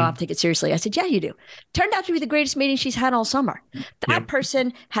 She goes, I'll take it seriously. I said, yeah, you do. Turned out to be the greatest meeting she's had all summer. That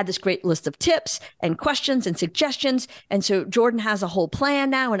person had this great list of tips and questions and suggestions. And so Jordan has a whole plan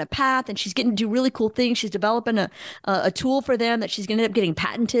now and a path, and she's getting to do really cool things. She's developing a tool for them that she's going to end up getting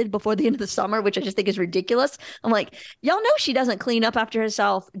patented before the end of the summer, which I just think is ridiculous. I'm like, y'all know she doesn't clene up after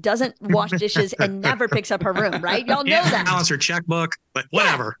herself, doesn't wash dishes, and never picks up her room, right? Y'all know that. Balance her checkbook, but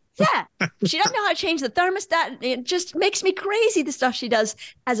whatever. Yeah. She doesn't know how to change the thermostat. It just makes me crazy, the stuff she does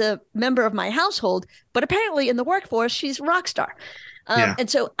as a member of my household. But apparently in the workforce, she's a rock star. And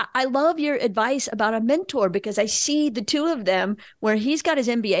so I love your advice about a mentor, because I see the two of them where he's got his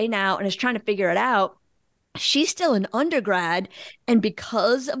MBA now and is trying to figure it out. She's still an undergrad. And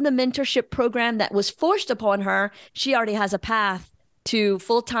because of the mentorship program that was forced upon her, she already has a path to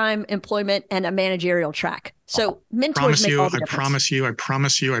full-time employment and a managerial track. So mentors make all the difference. I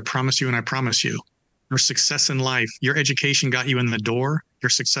promise you. Your success in life, your education got you in the door. Your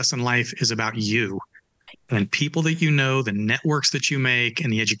success in life is about you. And people that you know, the networks that you make,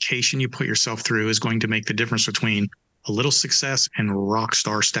 and the education you put yourself through is going to make the difference between a little success and rock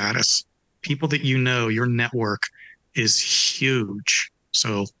star status. People that you know, your network is huge.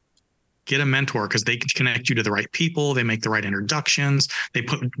 So get a mentor, because they can connect you to the right people. They make the right introductions. They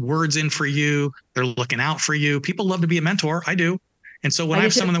put words in for you. They're looking out for you. People love to be a mentor. I do. And so when I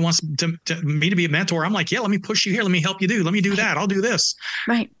have someone that wants me to be a mentor, I'm like, yeah, let me push you here. Let me help you do. Let me do that. I'll do this.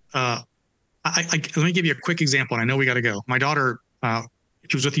 Right. Let me give you a quick example. And I know we got to go. My daughter,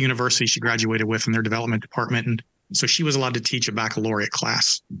 she was with the university she graduated with in their development department. And so she was allowed to teach a baccalaureate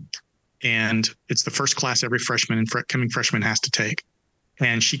class. And it's the first class every freshman and coming freshman has to take.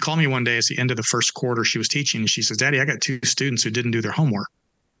 And she called me one day at the end of the first quarter she was teaching. And she says, Daddy, I got 2 students who didn't do their homework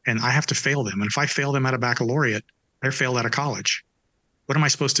and I have to fail them. And if I fail them at a baccalaureate, they're failed out of college. What am I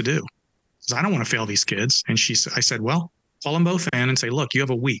supposed to do? Because I don't want to fail these kids. And I said, well, call them both in and say, look, you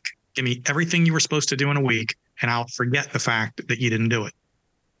have a week. Give me everything you were supposed to do in a week, and I'll forget the fact that you didn't do it.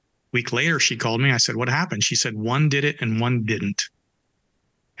 Week later, she called me. I said, what happened? She said, one did it and one didn't.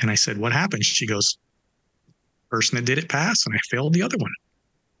 And I said, what happened? She goes, person that did it passed and I failed the other one.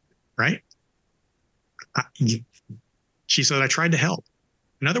 Right? She said, I tried to help.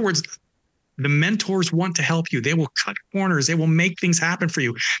 In other words, the mentors want to help you. They will cut corners. They will make things happen for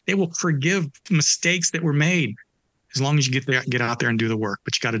you. They will forgive mistakes that were made, as long as you get out there and do the work.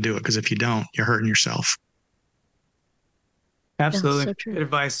 But you got to do it, because if you don't, you're hurting yourself. Absolutely. So good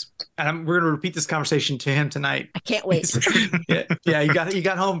advice. And we're going to repeat this conversation to him tonight. I can't wait. Yeah. You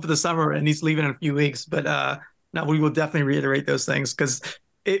got home for the summer and he's leaving in a few weeks, but no, we will definitely reiterate those things, because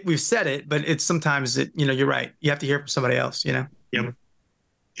we've said it, but it's sometimes you're right. You have to hear from somebody else, Yep.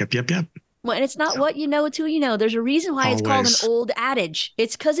 Well, and it's not what you know, it's who you know. There's a reason why it's called an old adage.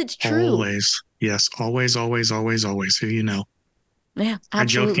 It's because it's true. Always. Yes. Always, always, always, always. Who you know. Yeah,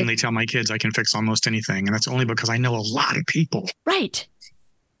 absolutely. I jokingly tell my kids I can fix almost anything. And that's only because I know a lot of people. Right.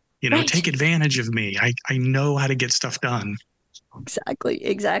 Take advantage of me. I know how to get stuff done.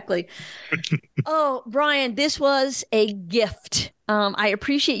 Exactly. Oh, Brian, this was a gift. I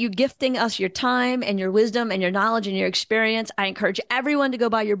appreciate you gifting us your time and your wisdom and your knowledge and your experience. I encourage everyone to go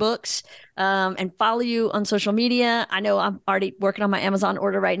buy your books and follow you on social media. I know I'm already working on my Amazon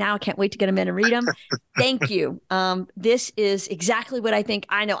order right now. I can't wait to get them in and read them. Thank you. This is exactly what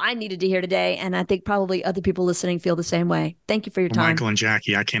I know I needed to hear today. And I think probably other people listening feel the same way. Thank you for your time. Michael and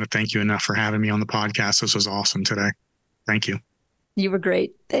Jackie, I can't thank you enough for having me on the podcast. This was awesome today. Thank you. You were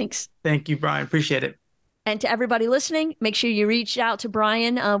great. Thanks. Thank you, Brian. Appreciate it. And to everybody listening, make sure you reach out to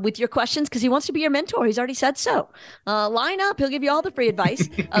Brian with your questions, because he wants to be your mentor. He's already said so. Line up. He'll give you all the free advice.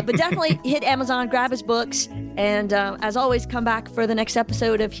 But definitely hit Amazon, grab his books. And as always, come back for the next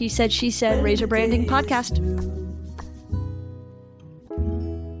episode of He Said, She Said, Razor Branding Podcast.